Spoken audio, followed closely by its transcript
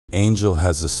Angel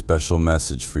has a special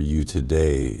message for you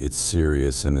today. It's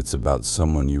serious and it's about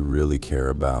someone you really care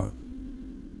about.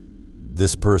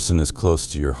 This person is close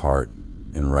to your heart,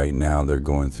 and right now they're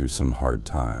going through some hard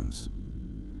times.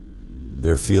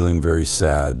 They're feeling very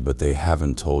sad, but they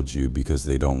haven't told you because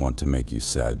they don't want to make you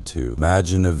sad too.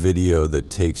 Imagine a video that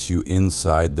takes you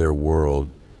inside their world,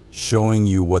 showing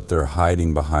you what they're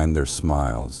hiding behind their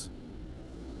smiles.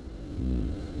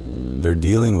 They're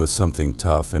dealing with something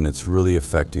tough and it's really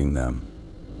affecting them.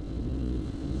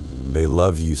 They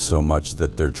love you so much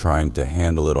that they're trying to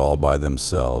handle it all by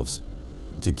themselves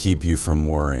to keep you from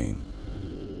worrying.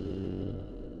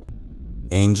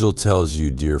 Angel tells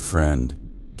you, dear friend,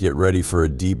 get ready for a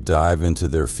deep dive into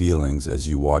their feelings as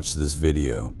you watch this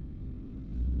video.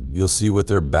 You'll see what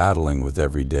they're battling with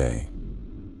every day.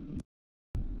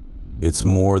 It's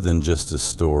more than just a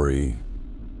story.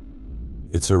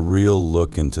 It's a real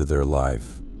look into their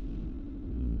life.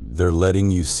 They're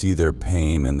letting you see their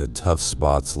pain and the tough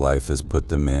spots life has put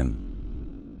them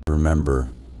in. Remember,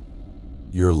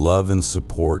 your love and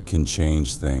support can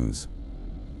change things.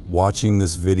 Watching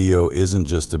this video isn't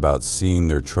just about seeing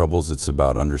their troubles, it's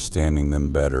about understanding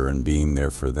them better and being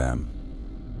there for them.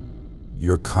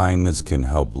 Your kindness can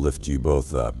help lift you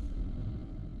both up.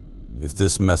 If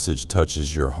this message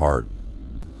touches your heart,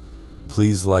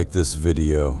 please like this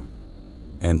video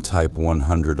and type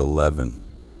 111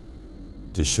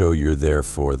 to show you're there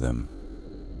for them.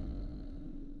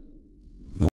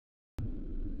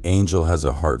 Angel has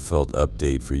a heartfelt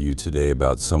update for you today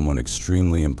about someone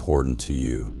extremely important to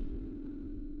you.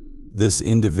 This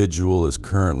individual is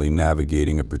currently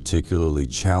navigating a particularly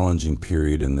challenging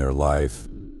period in their life,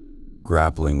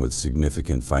 grappling with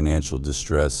significant financial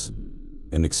distress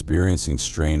and experiencing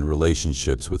strained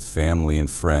relationships with family and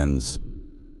friends.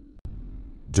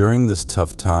 During this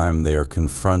tough time, they are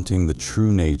confronting the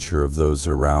true nature of those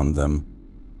around them,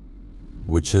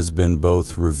 which has been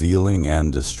both revealing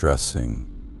and distressing.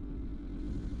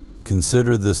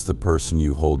 Consider this: the person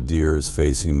you hold dear is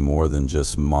facing more than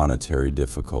just monetary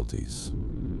difficulties.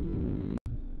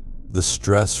 The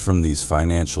stress from these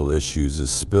financial issues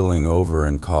is spilling over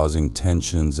and causing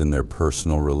tensions in their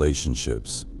personal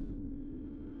relationships.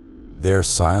 They are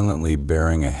silently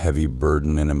bearing a heavy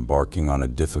burden and embarking on a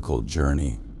difficult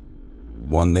journey,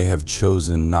 one they have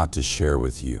chosen not to share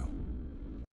with you.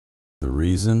 The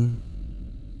reason?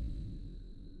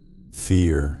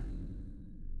 Fear.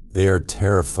 They are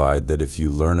terrified that if you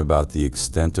learn about the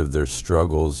extent of their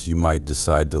struggles, you might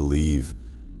decide to leave,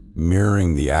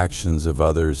 mirroring the actions of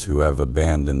others who have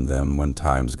abandoned them when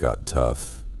times got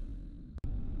tough.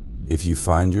 If you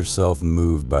find yourself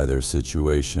moved by their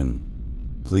situation,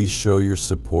 please show your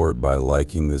support by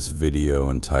liking this video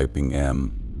and typing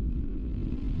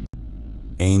M.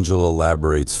 Angel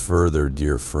elaborates further,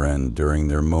 dear friend, during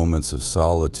their moments of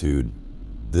solitude,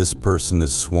 this person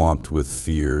is swamped with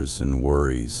fears and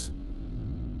worries.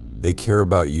 They care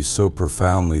about you so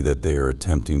profoundly that they are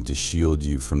attempting to shield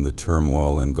you from the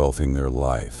turmoil engulfing their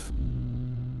life.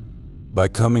 By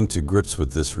coming to grips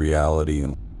with this reality,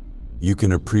 you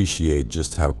can appreciate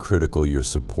just how critical your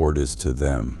support is to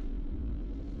them.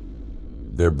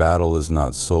 Their battle is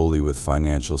not solely with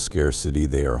financial scarcity.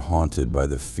 They are haunted by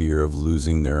the fear of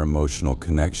losing their emotional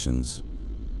connections,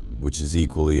 which is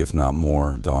equally, if not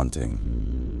more,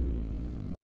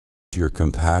 daunting. Your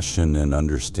compassion and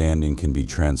understanding can be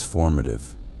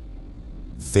transformative.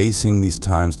 Facing these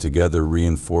times together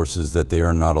reinforces that they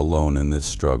are not alone in this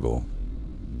struggle.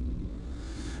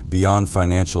 Beyond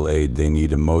financial aid, they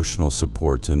need emotional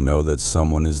support to know that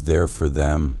someone is there for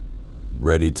them,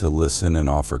 ready to listen and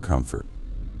offer comfort.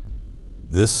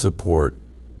 This support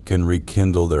can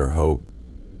rekindle their hope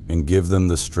and give them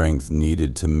the strength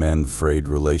needed to mend frayed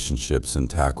relationships and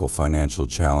tackle financial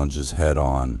challenges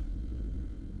head-on.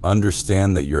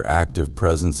 Understand that your active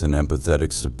presence and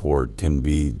empathetic support can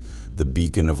be the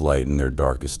beacon of light in their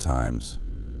darkest times.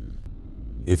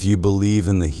 If you believe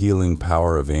in the healing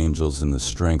power of angels and the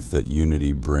strength that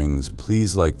unity brings,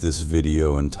 please like this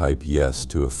video and type yes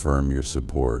to affirm your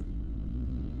support.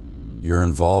 Your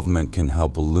involvement can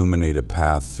help illuminate a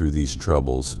path through these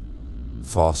troubles,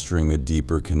 fostering a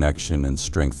deeper connection and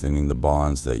strengthening the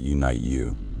bonds that unite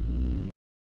you.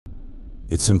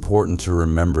 It's important to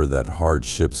remember that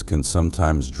hardships can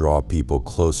sometimes draw people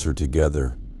closer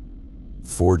together,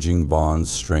 forging bonds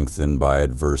strengthened by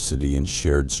adversity and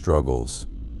shared struggles.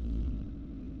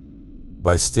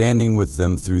 By standing with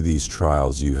them through these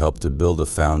trials, you help to build a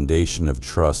foundation of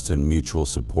trust and mutual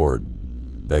support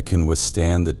that can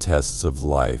withstand the tests of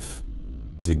life.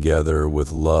 Together,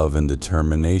 with love and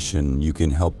determination, you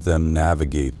can help them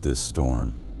navigate this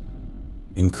storm.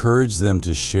 Encourage them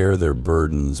to share their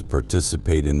burdens,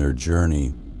 participate in their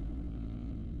journey,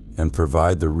 and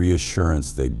provide the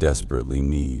reassurance they desperately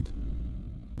need.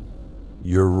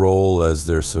 Your role as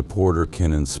their supporter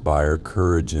can inspire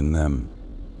courage in them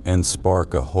and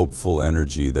spark a hopeful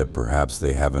energy that perhaps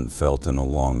they haven't felt in a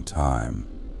long time.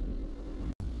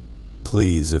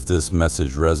 Please, if this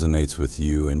message resonates with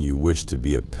you and you wish to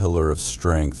be a pillar of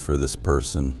strength for this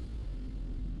person,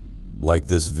 like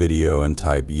this video and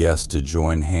type yes to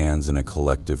join hands in a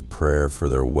collective prayer for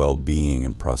their well-being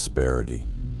and prosperity.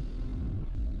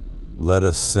 Let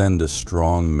us send a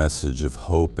strong message of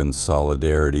hope and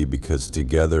solidarity, because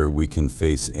together we can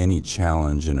face any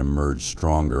challenge and emerge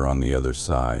stronger on the other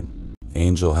side.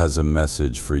 Angel has a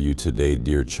message for you today,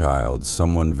 dear child.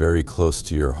 Someone very close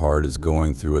to your heart is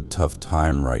going through a tough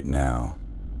time right now.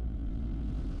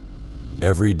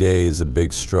 Every day is a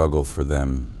big struggle for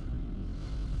them,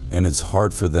 and it's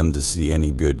hard for them to see any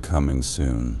good coming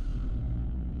soon.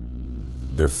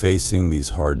 They're facing these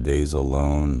hard days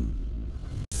alone,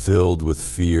 filled with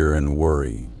fear and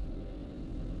worry.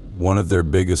 One of their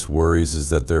biggest worries is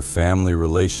that their family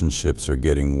relationships are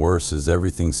getting worse as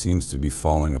everything seems to be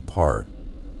falling apart.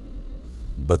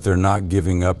 But they're not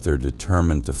giving up. They're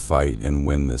determined to fight and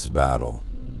win this battle.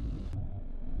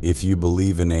 If you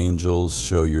believe in angels,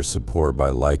 show your support by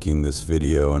liking this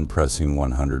video and pressing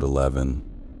 111.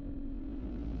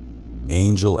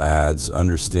 Angel adds,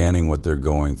 understanding what they're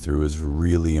going through is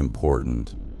really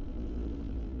important.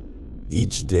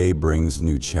 Each day brings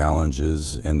new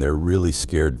challenges, and they're really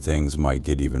scared things might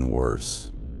get even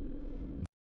worse.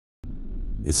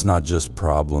 It's not just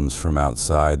problems from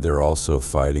outside, they're also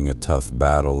fighting a tough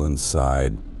battle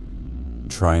inside,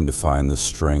 trying to find the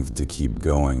strength to keep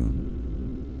going.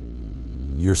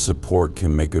 Your support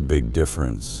can make a big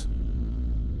difference.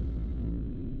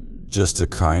 Just a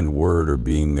kind word or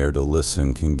being there to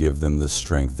listen can give them the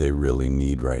strength they really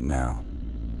need right now.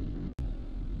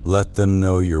 Let them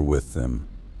know you're with them,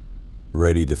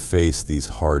 ready to face these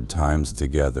hard times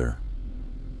together.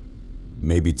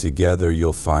 Maybe together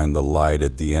you'll find the light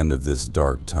at the end of this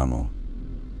dark tunnel.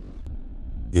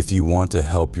 If you want to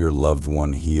help your loved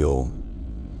one heal,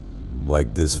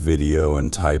 like this video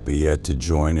and type a yes to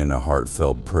join in a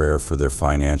heartfelt prayer for their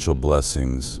financial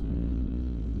blessings.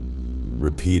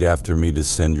 Repeat after me to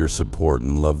send your support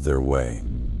and love their way.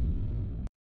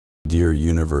 Dear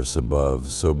universe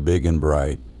above, so big and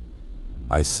bright,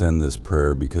 I send this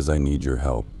prayer because I need your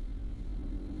help.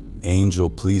 Angel,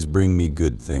 please bring me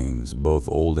good things, both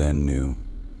old and new.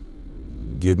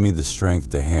 Give me the strength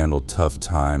to handle tough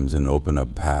times and open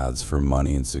up paths for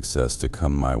money and success to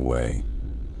come my way.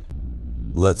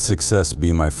 Let success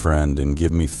be my friend and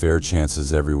give me fair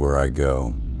chances everywhere I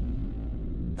go.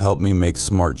 Help me make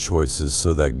smart choices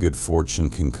so that good fortune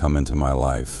can come into my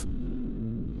life.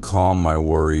 Calm my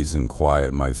worries and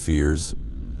quiet my fears.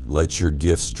 Let your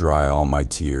gifts dry all my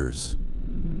tears.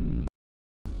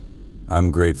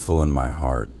 I'm grateful in my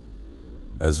heart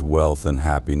as wealth and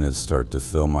happiness start to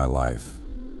fill my life.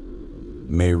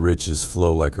 May riches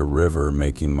flow like a river,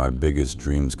 making my biggest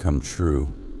dreams come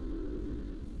true.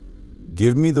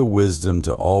 Give me the wisdom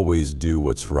to always do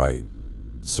what's right,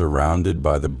 surrounded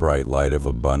by the bright light of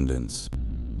abundance.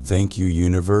 Thank you,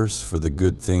 universe, for the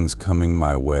good things coming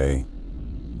my way,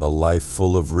 a life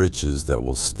full of riches that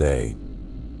will stay.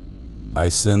 I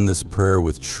send this prayer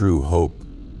with true hope.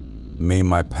 May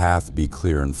my path be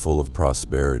clear and full of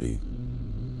prosperity.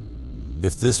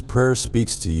 If this prayer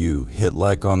speaks to you, hit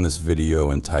like on this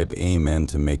video and type amen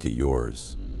to make it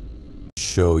yours.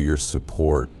 Show your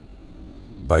support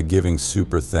by giving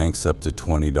super thanks up to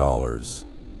 $20.